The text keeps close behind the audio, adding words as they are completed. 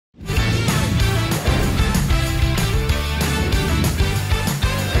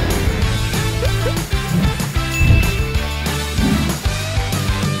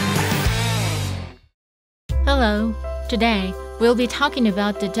Today, we'll be talking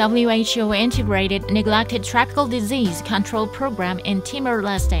about the WHO Integrated Neglected Tropical Disease Control Program in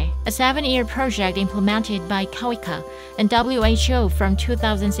Timor-Leste, a 7-year project implemented by KOICA and WHO from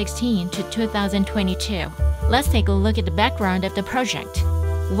 2016 to 2022. Let's take a look at the background of the project,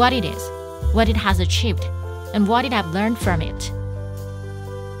 what it is, what it has achieved, and what it have learned from it.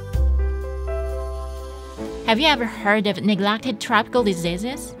 Have you ever heard of neglected tropical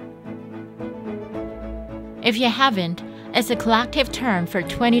diseases? If you haven't, it's a collective term for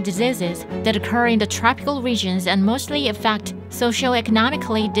 20 diseases that occur in the tropical regions and mostly affect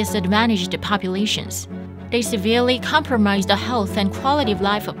socio-economically disadvantaged populations. They severely compromise the health and quality of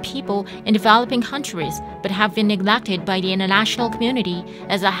life of people in developing countries, but have been neglected by the international community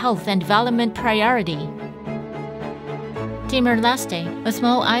as a health and development priority. Timor-Leste, a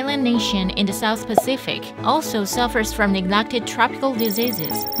small island nation in the South Pacific, also suffers from neglected tropical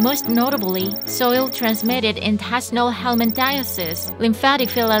diseases, most notably soil-transmitted intestinal helminthiasis, lymphatic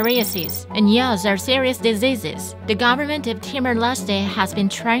filariasis, and yaws are serious diseases. The government of Timor-Leste has been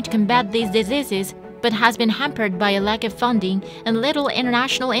trying to combat these diseases, but has been hampered by a lack of funding and little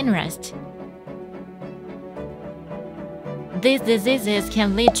international interest. These diseases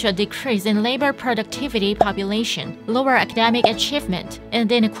can lead to a decrease in labor productivity population, lower academic achievement,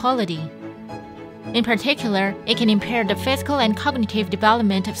 and inequality. In particular, it can impair the physical and cognitive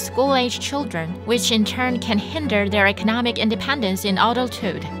development of school-age children, which in turn can hinder their economic independence in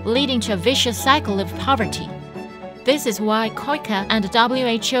adulthood, leading to a vicious cycle of poverty. This is why KOICA and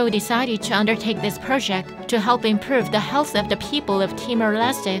the WHO decided to undertake this project to help improve the health of the people of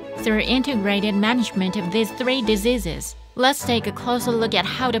Timor-Leste through integrated management of these 3 diseases. Let's take a closer look at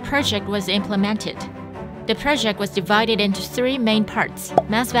how the project was implemented. The project was divided into 3 main parts: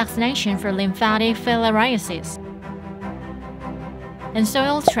 mass vaccination for lymphatic filariasis, and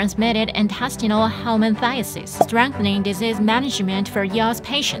soil-transmitted intestinal helminthiasis, strengthening disease management for yaws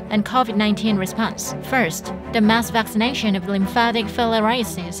patients, and COVID-19 response. First, the mass vaccination of lymphatic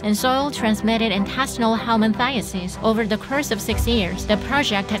filariasis and soil-transmitted intestinal helminthiasis. Over the course of 6 years, the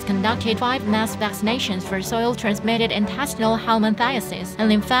project has conducted 5 mass vaccinations for soil-transmitted intestinal helminthiasis and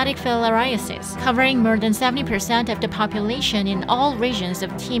lymphatic filariasis, covering more than 70% of the population in all regions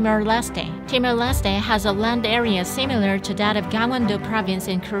of Timor-Leste. Timor-Leste has a land area similar to that of Gangwon-do province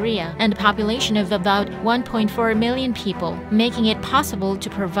in Korea and a population of about 1.4 million people, making it possible to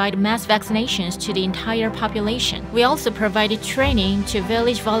provide mass vaccinations to the entire population. We also provided training to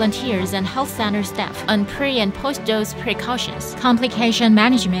village volunteers and health center staff on pre- and post-dose precautions, complication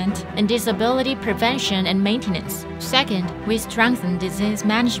management, and disability prevention and maintenance. Second, we strengthened disease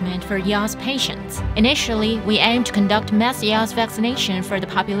management for yaws patients. Initially, we aimed to conduct mass yaws vaccination for the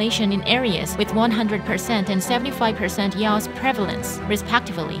population in areas with 100% and 75% yaws prevalence,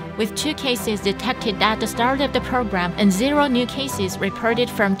 respectively, with 2 cases detected at the start of the program and 0 new cases reported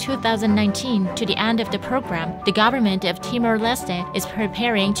from 2019 to the end of the program. The government of Timor-Leste is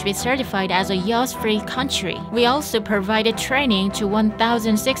preparing to be certified as a yaws-free country. We also provided training to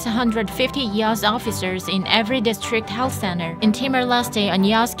 1,650 yaws officers in every district health center in Timor-Leste on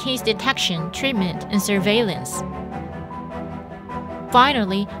yaws case detection, treatment, and surveillance.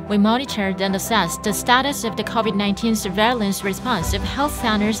 Finally, we monitored and assessed the status of the COVID-19 surveillance response of health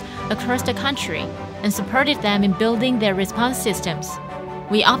centers across the country and supported them in building their response systems.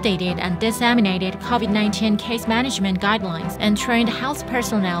 We updated and disseminated COVID-19 case management guidelines and trained health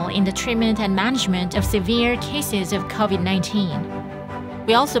personnel in the treatment and management of severe cases of COVID-19.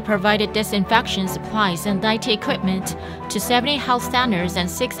 We also provided disinfection supplies and IT equipment to 70 health centers and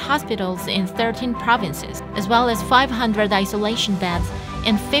 6 hospitals in 13 provinces, as well as 500 isolation beds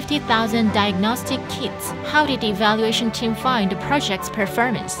and 50,000 diagnostic kits. How did the evaluation team find the project's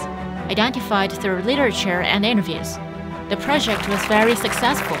performance? Identified through literature and interviews. The project was very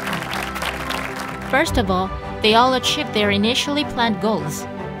successful. First of all, they all achieved their initially planned goals.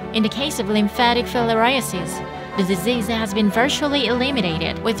 In the case of lymphatic filariasis, the disease has been virtually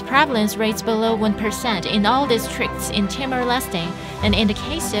eliminated, with prevalence rates below 1% in all districts in Timor-Leste, and in the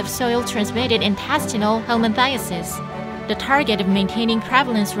case of soil-transmitted intestinal helminthiasis, the target of maintaining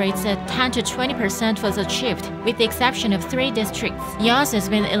prevalence rates at 10 to 20% was achieved, with the exception of 3 districts. Yaws has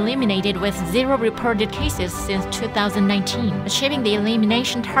been eliminated with 0 reported cases since 2019. Achieving the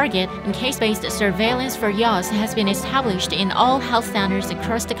elimination target and case-based surveillance for yaws has been established in all health centers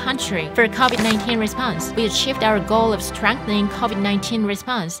across the country. For COVID-19 response, we achieved our goal of strengthening COVID-19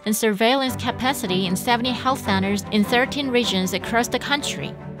 response and surveillance capacity in 70 health centers in 13 regions across the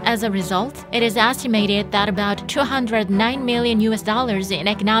country. As a result, it is estimated that about $209 million in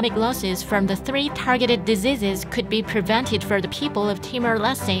economic losses from the 3 targeted diseases could be prevented for the people of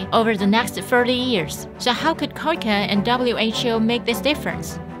Timor-Leste over the next 30 years. So how could KOICA and WHO make this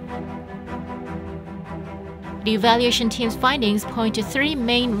difference? The evaluation team's findings point to 3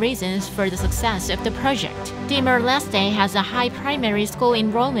 main reasons for the success of the project. Timor-Leste has a high primary school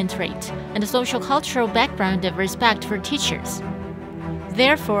enrollment rate and a social-cultural background of respect for teachers.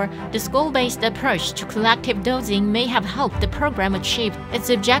 Therefore, the school-based approach to collective dosing may have helped the program achieve its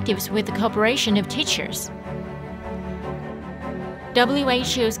objectives with the cooperation of teachers.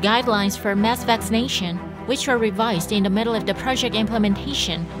 WHO's guidelines for mass vaccination, which were revised in the middle of the project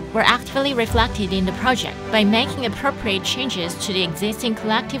implementation, were actively reflected in the project. By making appropriate changes to the existing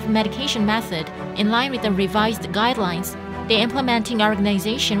collective medication method in line with the revised guidelines, the implementing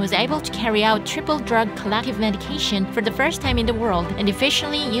organization was able to carry out triple drug collective medication for the first time in the world and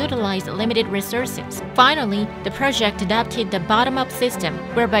efficiently utilize limited resources. Finally, the project adopted the bottom-up system,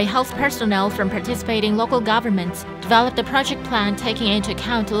 whereby health personnel from participating local governments developed a project plan taking into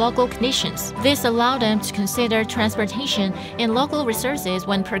account local conditions. This allowed them to consider transportation and local resources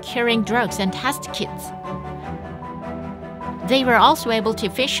when procuring drugs and test kits. They were also able to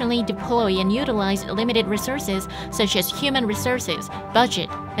efficiently deploy and utilize limited resources such as human resources, budget,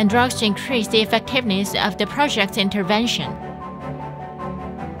 and drugs to increase the effectiveness of the project's intervention.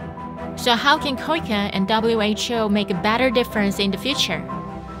 So how can KOICA and WHO make a better difference in the future?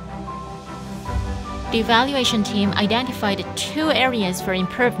 The evaluation team identified 2 areas for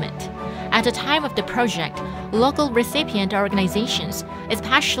improvement. At the time of the project, local recipient organizations,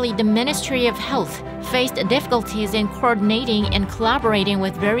 especially the Ministry of Health, faced difficulties in coordinating and collaborating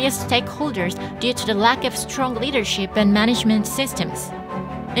with various stakeholders due to the lack of strong leadership and management systems.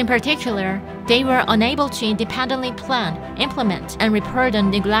 In particular, they were unable to independently plan, implement, and report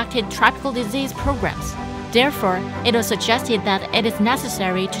on neglected tropical disease programs. Therefore, it was suggested that it is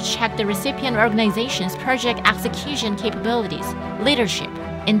necessary to check the recipient organization's project execution capabilities, leadership,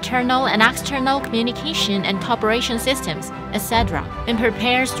 internal and external communication and cooperation systems, etc., and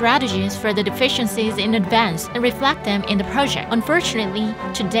prepare strategies for the deficiencies in advance and reflect them in the project. Unfortunately,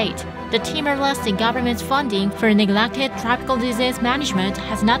 to date, the Timor-Leste government's funding for neglected tropical disease management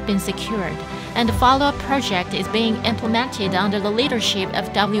has not been secured, and the follow-up project is being implemented under the leadership of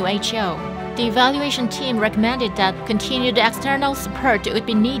WHO. The evaluation team recommended that continued external support would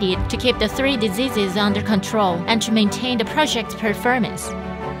be needed to keep the 3 diseases under control and to maintain the project's performance.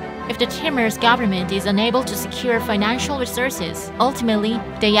 If the Timor's government is unable to secure financial resources, ultimately,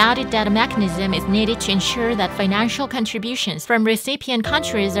 they added that a mechanism is needed to ensure that financial contributions from recipient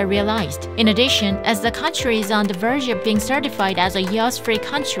countries are realized. In addition, as the country is on the verge of being certified as a YOS-free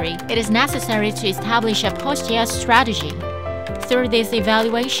country, it is necessary to establish a post-YOS strategy. Through this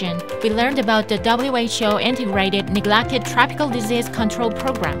evaluation, we learned about the WHO Integrated Neglected Tropical Disease Control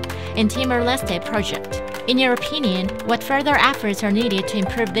Program and Timor-Leste project. In your opinion, what further efforts are needed to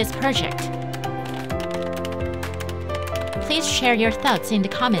improve this project? Please share your thoughts in the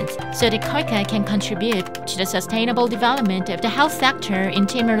comments so that KOICA can contribute to the sustainable development of the health sector in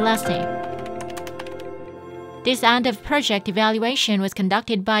Timor-Leste. This end-of-project evaluation was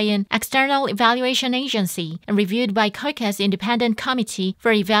conducted by an external evaluation agency and reviewed by KOICA's Independent Committee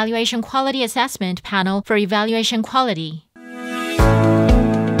for Evaluation Quality Assessment Panel for Evaluation Quality.